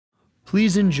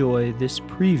Please enjoy this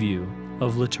preview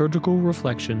of Liturgical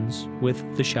Reflections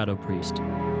with the Shadow Priest.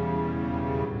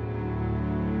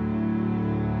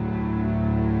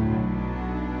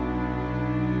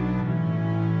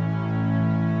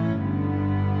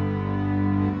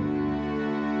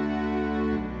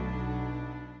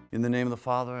 In the name of the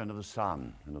Father, and of the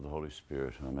Son, and of the Holy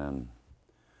Spirit, amen.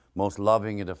 Most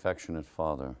loving and affectionate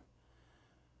Father,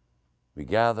 we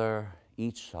gather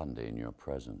each Sunday in your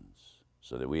presence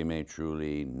so that we may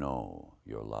truly know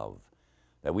your love,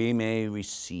 that we may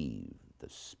receive the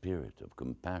spirit of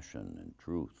compassion and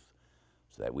truth,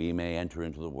 so that we may enter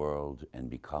into the world and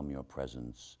become your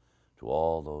presence to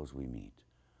all those we meet.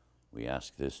 We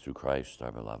ask this through Christ,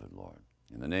 our beloved Lord.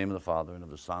 In the name of the Father, and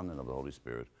of the Son, and of the Holy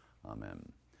Spirit, amen.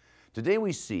 Today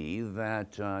we see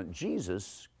that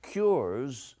Jesus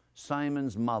cures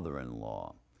Simon's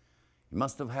mother-in-law. He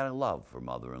must have had a love for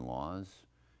mother-in-laws.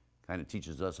 Kind of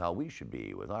teaches us how we should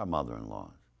be with our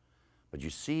mother-in-laws. But you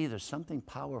see, there's something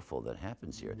powerful that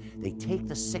happens here. They take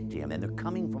the sick to him, and they're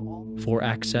coming from all... For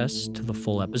access to the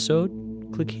full episode,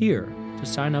 click here to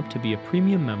sign up to be a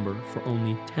premium member for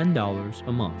only $10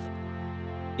 a month.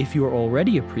 If you are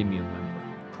already a premium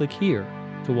member, click here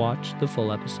to watch the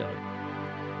full episode.